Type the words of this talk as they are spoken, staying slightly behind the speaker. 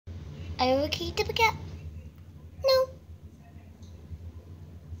Are you okay, tabby cat? No.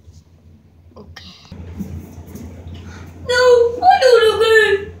 Okay. No, I don't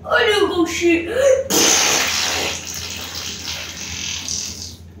agree. I don't go shit.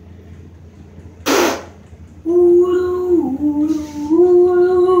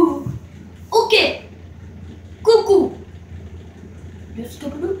 Okay. Cuckoo. Yes,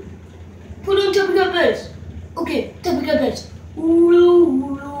 tabby. Put on tabby cat bells. Okay, tabby cat bells.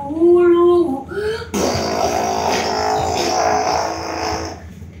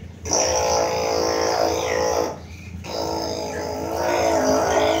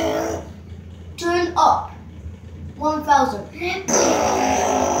 Turn up 1,000.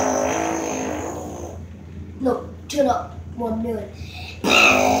 No, turn up 1,000,000.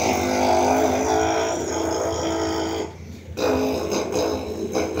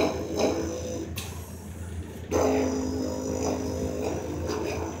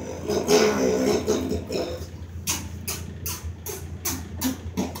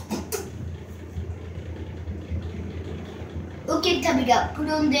 Okay, tabby cat, put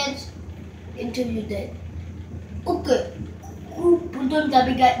on dance until you're dead. Okay, put on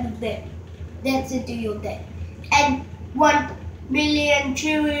tabby cat with that. Dance until you're dead. And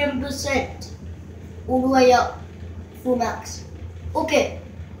 1,000,000,000,000,000,000% all the way up full max. Okay,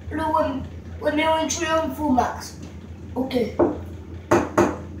 1,000,000,000,000,000 full max. Okay.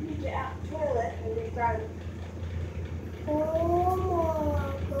 Yeah, toilet and we got it. Oh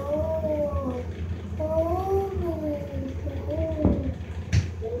my god. Oh my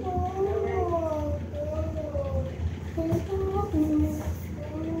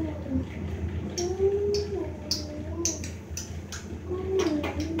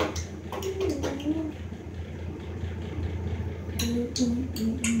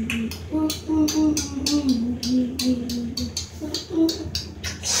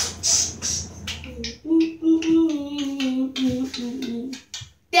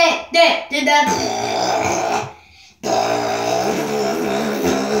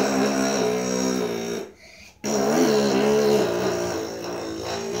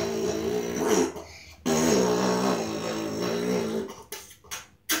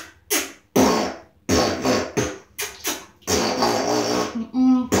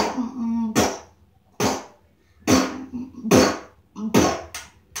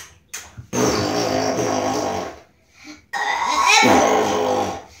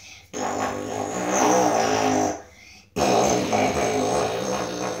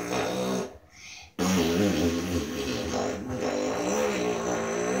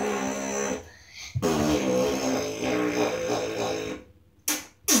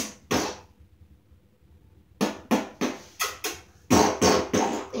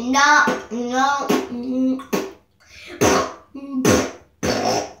No.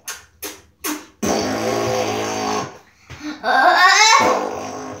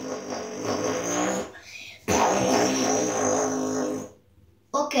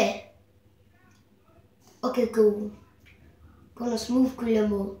 Okay. Okay, cool. Gonna smooth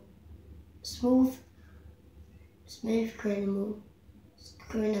criminal. Smooth criminal.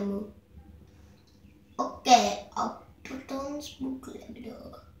 Okay, I'll put on smooth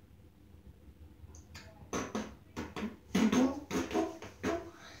criminal.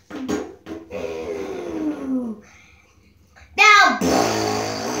 Down!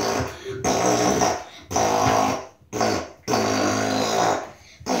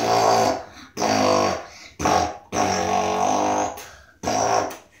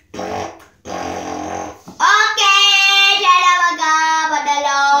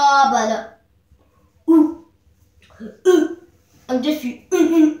 I'm just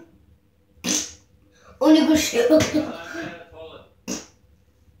only go shit.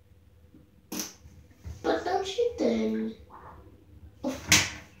 But don't shit then. Oh,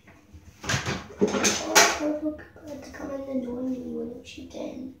 people had to come in the door and you wouldn't shit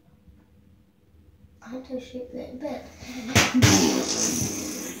then. I had to shit that bed.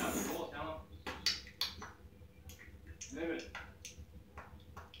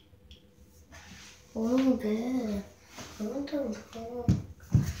 Oh, good. I want to go.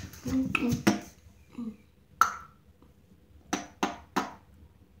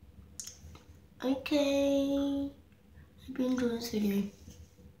 Okay. I've been doing this video.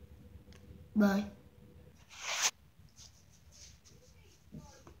 Bye.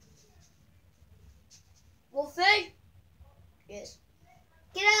 Wolfie? Yes.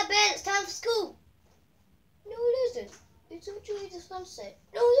 Get out of bed, it's time for school. No, it isn't. It's literally the sunset.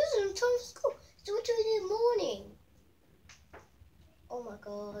 No, it isn't. It's time for school. It's literally the morning. Oh my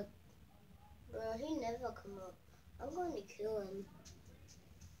god. Bro, he never come up. I'm going to kill him.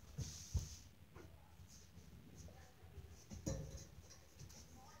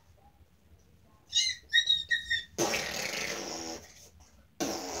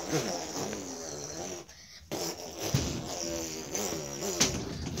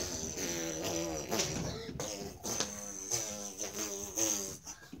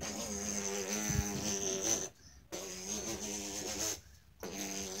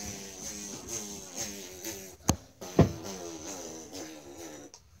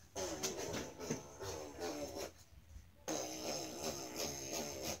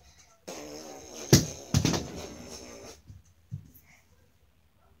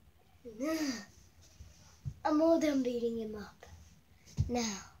 done beating him up.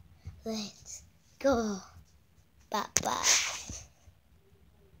 Now, let's go. Bye-bye.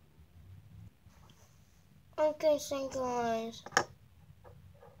 Okay, so guys,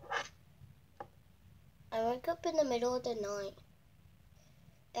 I woke up in the middle of the night,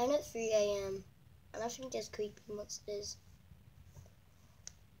 and at 3 a.m., and I think there's creepy monsters.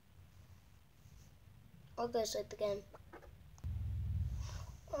 I'll go sleep again.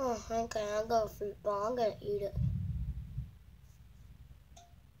 Oh, okay, I got a fruit bar. I'm gonna eat it.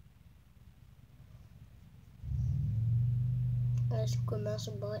 Let's go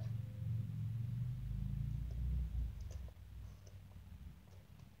massive bite.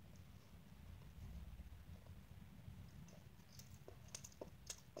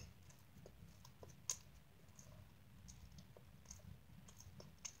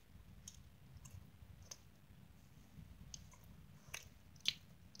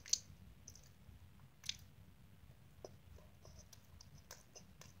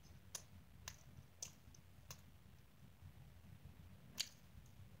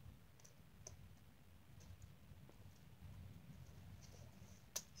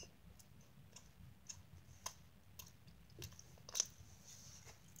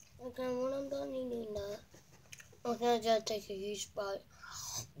 Okay, when I'm done eating that, I'm gonna just take a huge bite.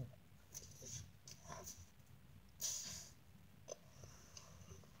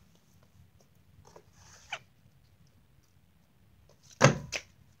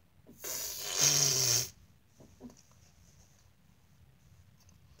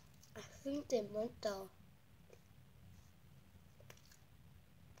 I think they went though.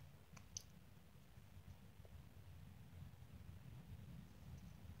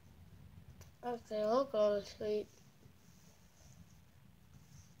 Okay, I'll go to sleep.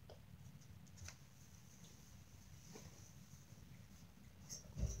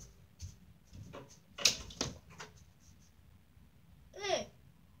 Hey,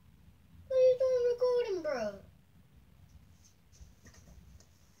 what are you doing recording, bro?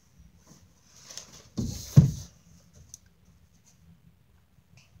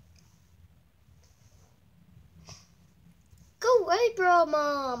 Go away, bro,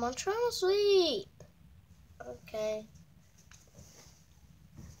 Mom. I'm trying to sleep. Okay.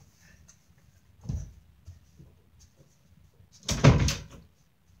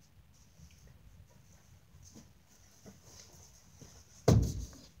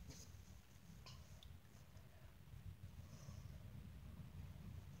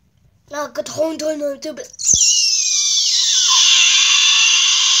 Now get home to no do it.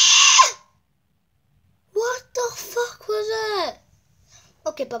 What the fuck was that?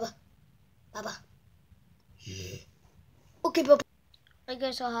 Okay, Baba. Baba. Okay, Baba.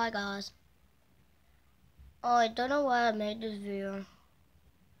 Okay, so hi guys. Oh, I don't know why I made this video.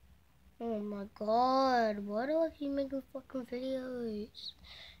 Oh my god, why do I keep making fucking videos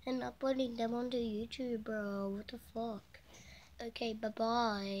and uploading them onto YouTube, bro? What the fuck? Okay,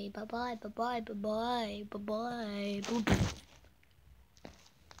 bye-bye. Bye-bye, bye-bye, bye-bye, bye-bye.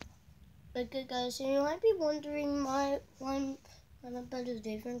 Okay guys, so you might be wondering why my bed is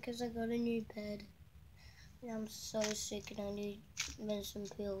different, because I got a new bed. And I'm so sick and I need medicine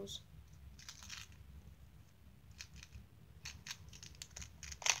pills.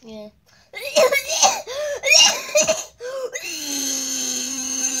 Yeah.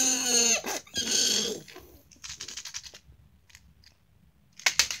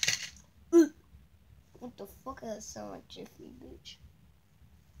 What the fuck? That sound like Jiffy, bitch.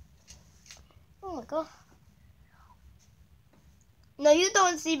 Oh my god. No, you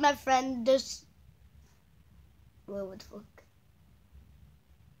don't see my friend this. Wait, what the fuck?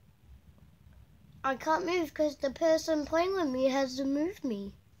 I can't move because the person playing with me has to move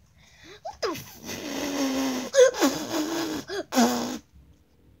me. What the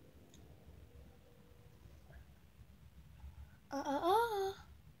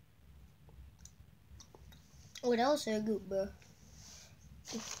Oh, that was so good, bro.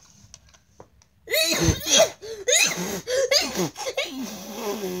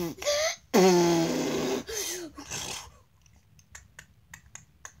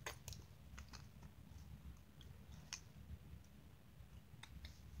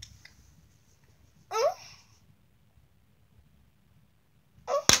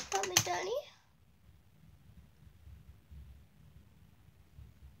 Help me, Danny.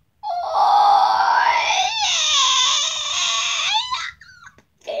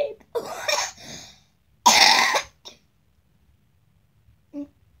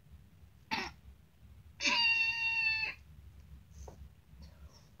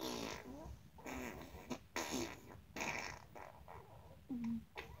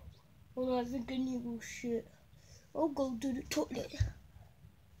 Hold on, I think I need to go shit. I'll go to the toilet. Okay,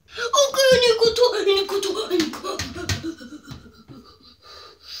 I need to go.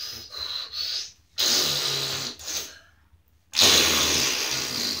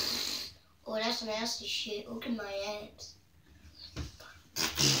 Oh, that's nasty shit. Look at my hands.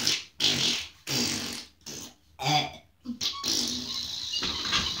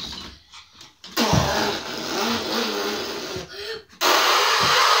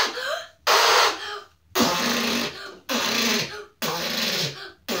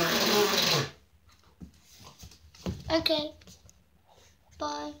 Okay.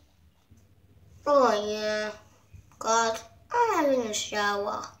 Bye. Oh yeah. God, I'm having a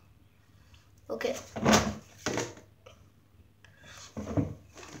shower. Okay.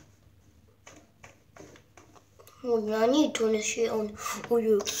 Oh yeah, I need to turn this shit on. Oh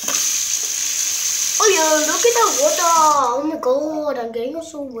yeah. Oh yeah, look at that water. Oh my god, I'm getting it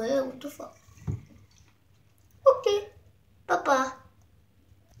so wet. What the fuck? Okay. Bye-bye.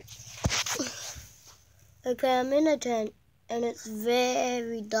 Okay, I'm in a tent and it's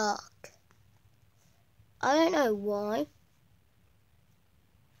very dark. I don't know why.